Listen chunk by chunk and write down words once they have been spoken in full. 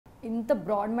ఇంత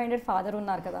broad minded father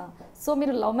ఉన్నారు కదా, సో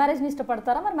మీరు లవ్ మ్యారేజ్ని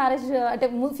ఇష్టపడతారా, మరి మ్యారేజ్ అంటే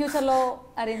ఫ్యూచర్లో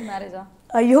అరేంజ్ మ్యారేజా?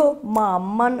 అయ్యో, మా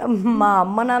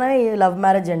అమ్మ నాన్న లవ్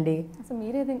మ్యారేజ్ అండి. అసలు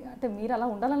మీరేది అంటే మీరు అలా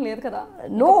ఉండాలని లేదు కదా?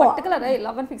 No, particular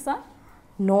love and ఫిక్సా?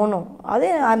 No, అదే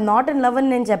ఐఎమ్ నాట్ ఇన్ లవ్ అని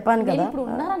నేను చెప్పాను కదా. ఇప్పుడు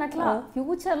ఉన్నారని అట్లా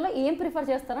ఫ్యూచర్లో ఏం ప్రిఫర్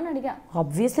చేస్తారని అడిగా.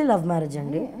 ఆబ్వియస్లీ లవ్ మ్యారేజ్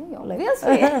అండి.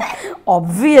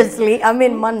 ఆబ్వియస్లీ, ఐ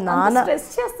మీన్ మా నాన్న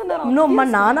నో, మా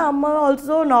నాన్న అమ్మ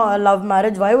also love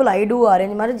marriage. Why will I do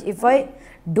arrange marriage? If I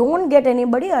don't get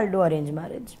anybody I will do arrange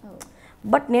marriage.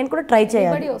 But నేను కూడా ట్రై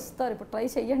చేయాలి. వస్తారు ఇప్పుడు, ట్రై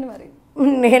చెయ్యండి. మరి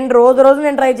నేను రోజు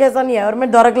నేను ట్రై చేశాను, ఎవరి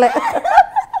మీద దొరకలే.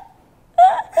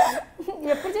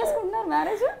 ఎప్పుడు చేసుకుంటున్నారు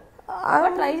మ్యారేజ్?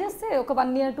 ట్రై చేస్తే ఒక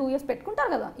 1 year 2 years పెట్టుకుంటారు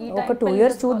కదా. ఒక 2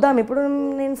 years చూద్దాం. ఇప్పుడు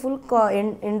నేను ఫుల్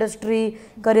ఇండస్ట్రీ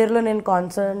కెరీర్లో నేను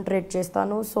కాన్సన్ట్రేట్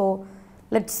చేస్తాను. సో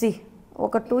లెట్స్ సీ,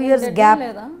 ఒక 2 years గ్యాప్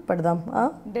పెడదాం.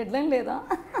 డెడ్ లైన్ లేదా?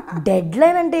 డెడ్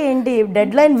లైన్ అంటే ఏంటి?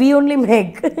 Dead line we only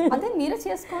make. అదే మీరే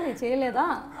చేసుకోవాలి, చేయలేదా?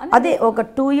 అదే ఒక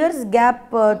 2 years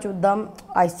గ్యాప్ చూద్దాం.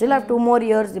 I still have 2 more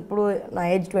years. ఇప్పుడు నా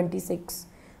ఏజ్ 26,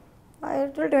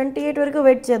 28 వరకు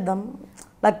వెయిట్ చేద్దాం,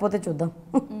 లేకపోతే చూద్దాం.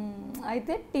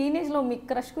 అయితే టీనేజ్ లో మీ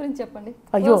క్రష్ గురించి చెప్పండి.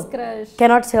 అయ్యో,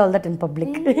 cannot say all that in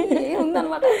public.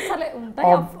 ఉందన్నమాట.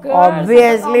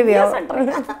 ఆబ్వియస్లీ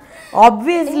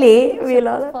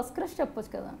ఫస్ట్ క్రష్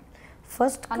చెప్పొచ్చు కదా.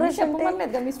 ఫస్ట్ క్రష్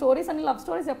చెప్పమలేదు కదా, మీ స్టోరీస్ అన్ని లవ్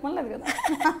స్టోరీస్ చెప్పమలేదు కదా.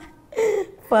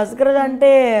 ఫస్ట్ క్రష్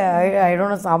అంటే I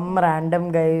don't know, some random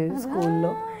గై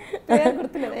స్కూల్లో.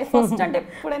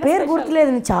 పేరు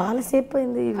గుర్తులేదు, చాలాసేపు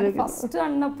అయింది. ఫస్ట్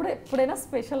అన్నప్పుడు ఎప్పుడైనా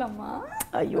స్పెషల్ అమ్మా.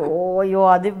 అయ్యో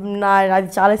అది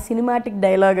చాలా సినిమాటిక్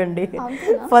డైలాగ్ అండి.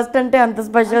 ఫస్ట్ అంటే అంత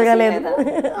స్పెషల్గా లేదు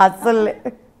అస్సలు.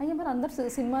 అయ్యో, మరి అందరు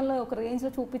సినిమాల్లో ఒక రేంజ్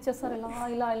లో చూపించేస్తారు ఇలా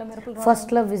ఇలా ఇలా మెరుపులు.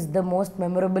 First love is the most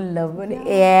memorable love అని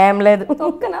ఏం లేదు.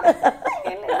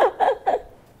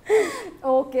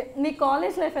 ఓకే, మీ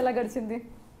కాలేజ్ లైఫ్ ఎలా గడిచింది?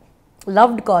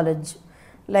 Loved college.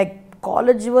 Like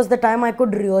college was the time I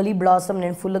could really blossom.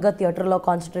 నేను ఫుల్గా థియేటర్లో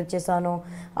కాన్సన్ట్రేట్ చేశాను.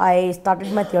 I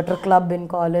started my theatre club in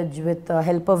college with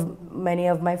help of many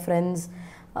of my friends.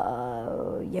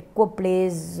 ఎక్కువ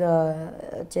ప్లేస్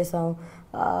చేసాం.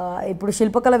 ఇప్పుడు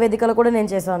శిల్పకళ వేదికలో కూడా నేను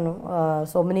చేశాను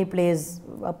సో మెనీ ప్లేస్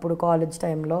అప్పుడు కాలేజ్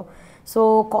టైంలో. So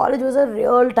college was a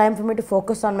real time for me to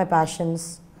focus on my passions.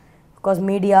 Because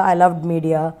media,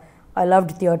 I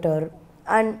loved theatre,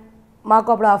 and మాకు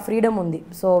అప్పుడు ఆ ఫ్రీడమ్ ఉంది.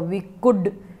 So we could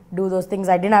do those things.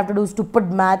 I didn't have to do stupid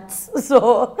maths. So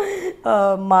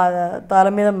మా తల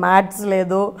మీద maths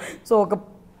లేదు, so ఒక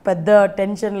పెద్ద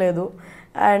టెన్షన్ లేదు.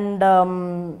 And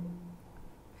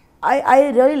I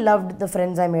really loved the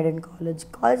friends I made in college.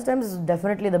 College times is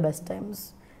definitely the best times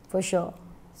for sure.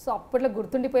 So అప్పట్లో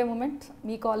గుర్తుండిపోయే moment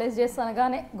మీ college days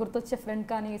అనగానే గుర్తొచ్చే ఫ్రెండ్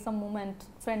కానీ సమ్ మూమెంట్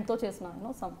ఫ్రెండ్తో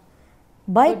చేసినాను సమ్?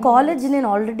 బై కాలేజ్ నేను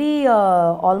ఆల్రెడీ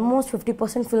ఆల్మోస్ట్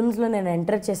 50% ఫిల్మ్స్లో నేను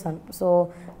enter చేశాను. సో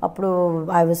అప్పుడు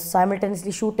I was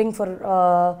simultaneously shooting for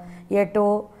ఎటో,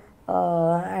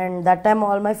 and that time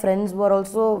all my friends were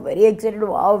also very excited.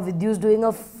 Wow, విద్యూస్ doing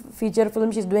a feature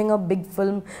film, she's doing a big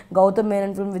film, Gautam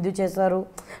Menon film విద్యు చేశారు,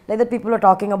 like the people are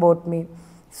talking about me.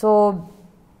 So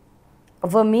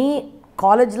for me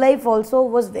college life also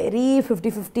was very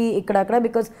 50-50 ఇక్కడక్కడ,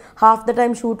 because half the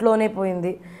time షూట్లోనే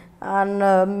పోయింది. And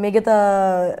మిగతా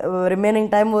remaining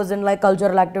time was in like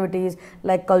cultural activities,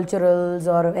 like culturals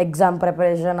are exam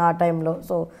preparation ఆ టైంలో.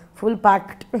 So full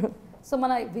packed. So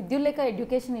మన విద్యుల్లేఖ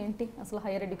education ఏంటి అసలు?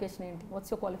 Higher education ఏంటి?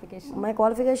 What's your qualification? My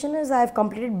qualification is I have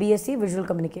completed BSc visual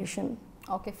communication.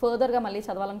 Okay, ఫర్దర్గా మళ్ళీ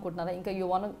చదవాలనుకుంటున్నారా? ఇంకా you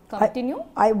want continue?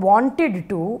 I wanted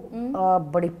to,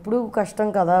 but ఇప్పుడు కష్టం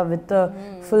కదా విత్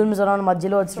ఫిల్మ్స్ అరౌండ్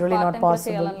మధ్యలో. It's really not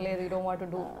possible.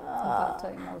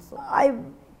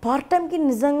 Part టైంకి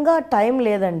నిజంగా టైం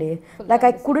లేదండి. Like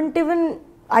I couldn't even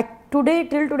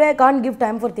till today I can't give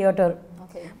time for theatre.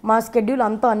 మా స్కెడ్యూల్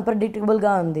అంతా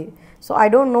అన్ప్రెడిక్టబుల్గా ఉంది. So I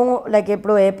don't know, like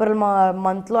ఇప్పుడు ఏప్రిల్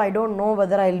మంత్లో I don't know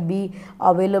whether I will be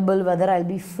available, weather I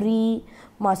will be free.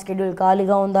 మా schedule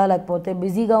ఖాళీగా ఉందా లేకపోతే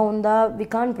బిజీగా ఉందా, we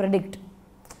can't predict.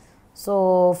 So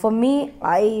for me,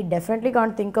 I definitely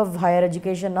can't think of higher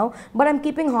education now, but I'm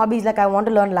keeping hobbies, like I want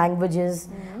to learn languages,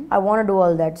 I want to do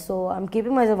all that, so I'm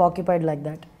keeping myself occupied like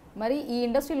that. మరి ఈ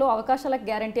ఇండస్ట్రీలో అవకాశాలకు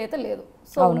guarantee అయితే లేదు.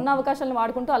 So ఉన్న అవకాశాలను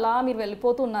వాడుకుంటూ అలా మీరు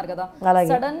వెళ్ళిపోతూ ఉన్నారు కదా.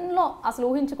 సడన్లో అసలు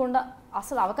ఊహించకుండా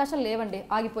అసలు అవకాశాలు లేవండి,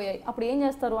 ఆగిపోయాయి, అప్పుడు ఏం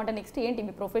చేస్తారు? అంటే నెక్స్ట్ ఏంటి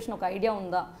మీ ప్రొఫెషన్? ఒక ఐడియా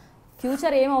ఉందా?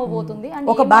 ఫ్యూచర్ ఏం అవ్వబోతుంది?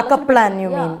 ఒక బ్యాకప్ ప్లాన్ యు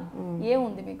మీన్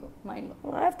ఏముంది మీకు మైండ్లో?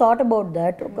 I have thought about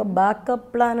that. ఒక బ్యాకప్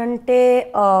ప్లాన్ అంటే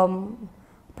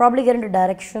probably get into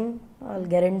direction, I will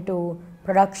get into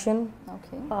production.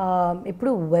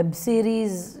 ఇప్పుడు వెబ్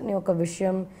సిరీస్ ని ఒక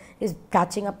విషయం is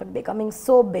catching up and becoming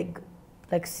so big,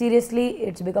 like seriously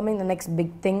it's becoming the next big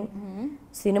thing.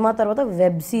 Cinema tarvata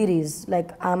web series like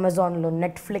Amazon lo,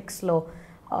 Netflix lo,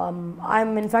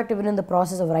 I'm in fact even in the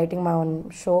process of writing my own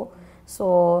show, so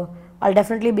I'll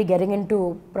definitely be getting into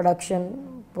production,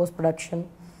 post production,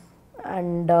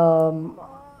 and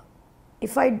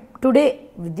if I today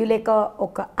Vidyullekha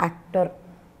oka actor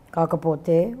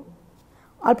kaakapote,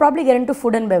 I'll probably get into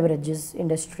food and beverages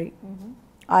industry.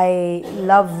 I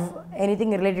love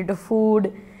anything related to food,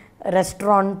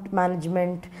 restaurant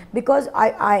management, because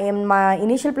I am my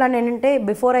initial plan ఏంటంటే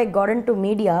before I got into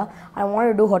media I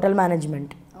wanted to do hotel management.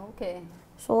 Okay.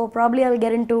 So probably I'll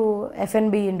get into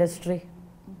F&B industry.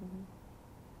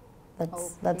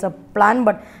 That's a plan,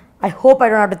 but I hope I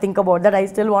don't have to think about that. I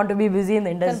still want to be busy in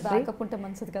the industry. Backup ఉంటే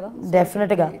మంచిది కదా.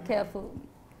 Definitely. Careful.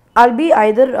 I'll be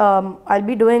either I'll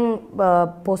be doing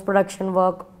post production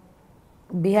work,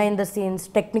 behind the scenes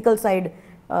technical side,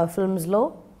 films lo,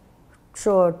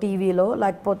 show TV lo,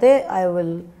 లేకపోతే I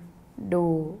will do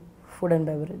food and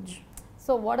beverage.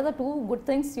 So what are the two good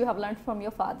things you have learned from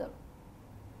your father?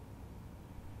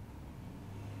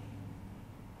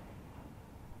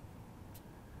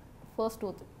 First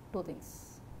two things.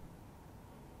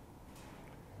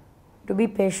 To be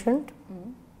patient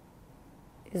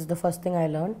is the first thing I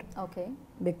learned, Okay.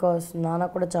 because నాన్న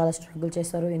కూడా చాలా struggle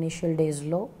చేశారు initial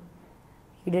డేస్లో.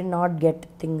 He did not get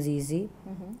things easy,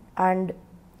 and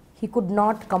he could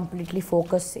not completely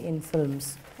focus in films.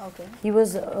 Okay. He was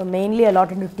mainly a lot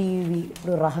into TV,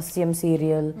 ఇప్పుడు రహస్యం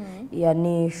serial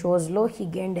ఇవన్నీ షోస్లో he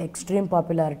gained extreme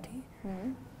popularity,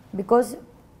 because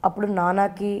అప్పుడు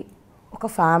నాన్నకి ఒక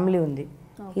ఫ్యామిలీ ఉంది.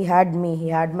 He had me, he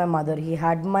had my mother, he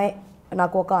had my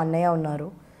నాకు ఒక అన్నయ్య ఉన్నారు.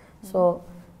 సో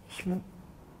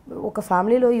ఒక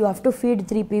ఫ్యామిలీలో you have to feed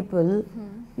 3 people,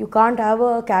 you can't have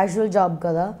a casual job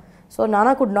కదా. సో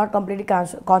నానా could not completely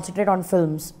concentrate on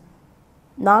films.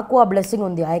 నాకు ఆ బ్లెస్సింగ్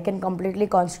ఉంది, I can completely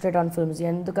concentrate on films,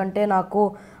 ఎందుకంటే నాకు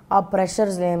ఆ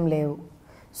ప్రెషర్స్ ఏం లేవు.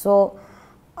 So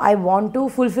I want to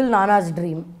fulfil నానాస్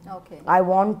dream. Okay. I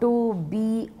want to be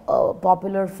a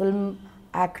popular film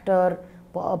actor,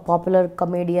 popular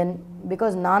comedian,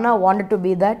 because Nana wanted to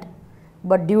be that,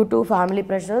 but due to family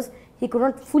pressures, he could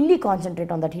not fully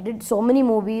concentrate on that. He did so many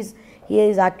movies, he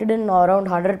has acted in around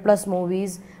 100 plus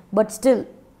movies, but still,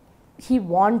 he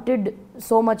wanted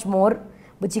so much more,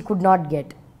 which he could not get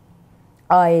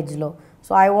our age low.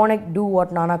 So I want to do what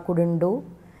Nana couldn't do,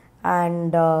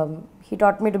 and he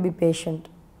taught me to be patient,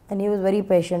 and he was very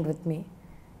patient with me.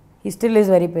 He still is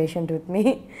very patient with me.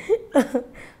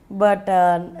 But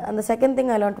and the second thing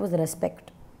I learned was respect.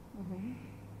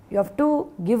 You have to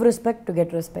give respect to get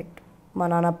respect. My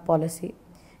Nana policy.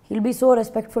 He'll be so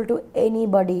respectful to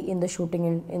anybody in the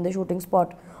shooting spot.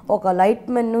 Oka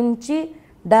lightman nunchi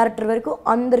director varaku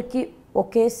andarki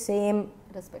okay same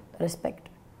respect.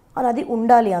 And adi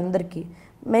undali andarki.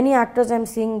 Many actors I'm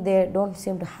seeing, they don't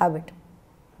seem to have it.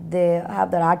 They have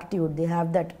that attitude, they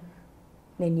have that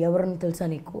నేను ఎవరని తెలుసా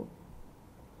నీకు,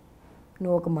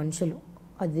 నువ్వు ఒక మనుషులు,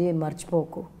 అది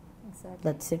మర్చిపోకు.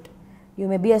 That's it. You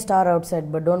may be a star out side,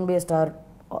 but don't be a star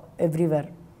everywhere.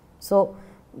 So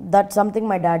that's something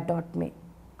my dad taught me.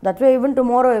 That way even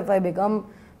tomorrow if I become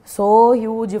so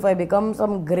huge, if I become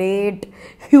some great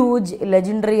huge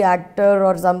legendary actor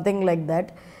or something like that,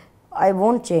 I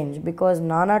won't change, because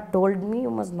Nana told me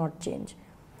you must not change.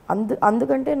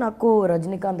 అందుకంటే నాకు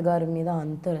రజనీకాంత్ గారి మీద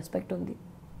అంత respect ఉంది.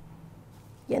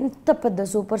 ఎంత పెద్ద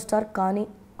super star కానీ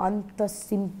అంత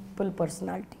సింపుల్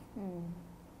పర్సనాలిటీ.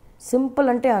 సింపుల్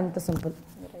అంటే అంత simple.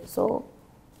 So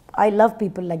I love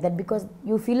people like that, because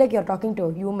you feel like you're talking to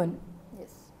human.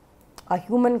 ఆ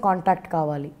హ్యూమన్ కాంటాక్ట్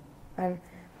కావాలి. And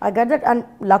I get that, and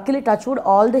luckily, touch wood,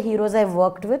 all the heroes I've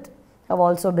worked with have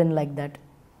also been like that.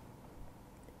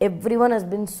 Everyone has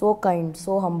been so kind,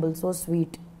 so humble, so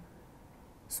sweet,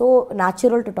 so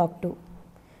natural to talk to.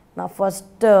 Na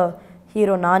first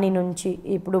hero Nani nunchi,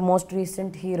 ippudu most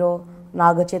recent hero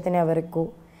Naga Chaitanya varaku,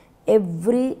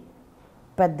 every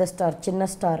pedda star, chinna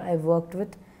star I've worked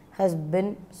with has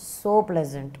been so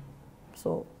pleasant.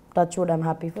 So touch wood, I'm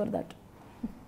happy for that.